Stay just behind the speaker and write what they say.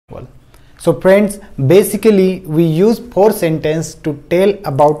So friends, basically we use 4 sentences to tell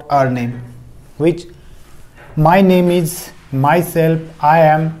about our name, which my name is, myself, I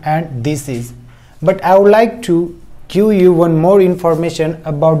am, and this is. But I would like to give you one more information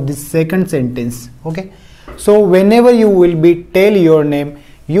about this second sentence. Okay, so whenever you will be tell your name,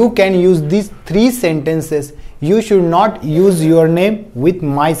 you can use these 3 sentences. You should not use your name with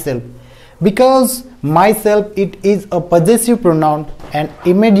myself, because myself, it is a possessive pronoun, and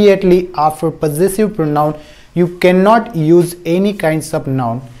immediately after possessive pronoun you cannot use any kinds of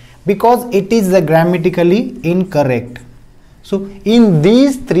noun because it is grammatically incorrect. So in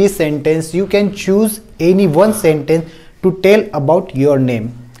these 3 sentences you can choose any one sentence to tell about your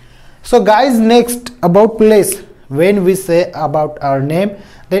name. So guys, next about place. When we say about our name,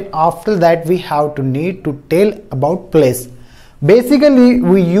 then after that we have to need to tell about place. Basically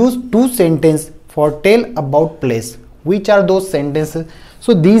we use 2 sentences for tell about place. Which are those sentences?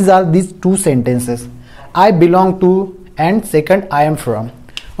 So these are these 2 sentences: I belong to, and second, I am from.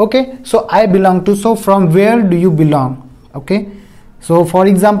 Okay, so I belong to, so from where do you belong? Okay, so for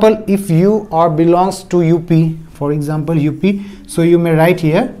example, if you are belongs to UP, for example UP, so you may write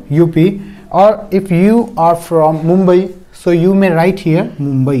here UP. Or if you are from Mumbai, so you may write here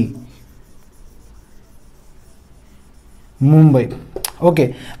Mumbai.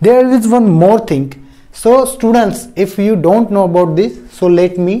 Okay, there is one more thing. So students, if you don't know about this, so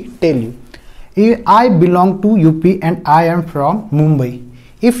let me tell you. I belong to UP and I am from Mumbai.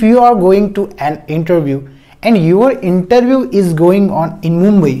 If you are going to an interview and your interview is going on in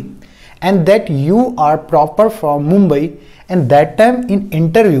Mumbai, and that you are proper from Mumbai, and that time in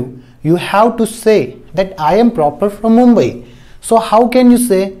interview you have to say that I am proper from Mumbai. So how can you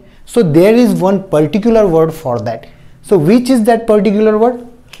say? So there is one particular word for that. So which is that particular word?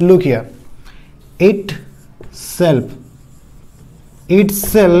 Look here. Itself.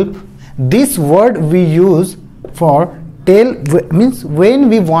 This word we use for tell, means when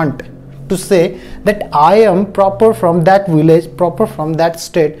we want to say that I am proper from that village, proper from that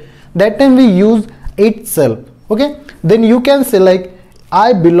state, that time we use itself. Okay, then you can say like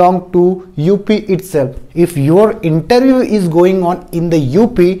I belong to UP itself. If your interview is going on in the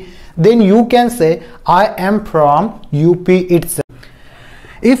UP, then you can say I am from UP itself.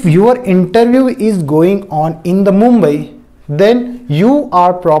 If your interview is going on in the Mumbai, then you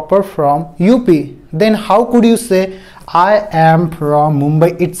are proper from UP. Then how could you say I am from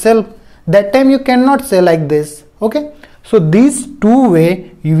Mumbai itself? That time you cannot say like this. Okay, so these 2 ways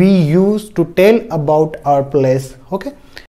we use to tell about our place. Okay,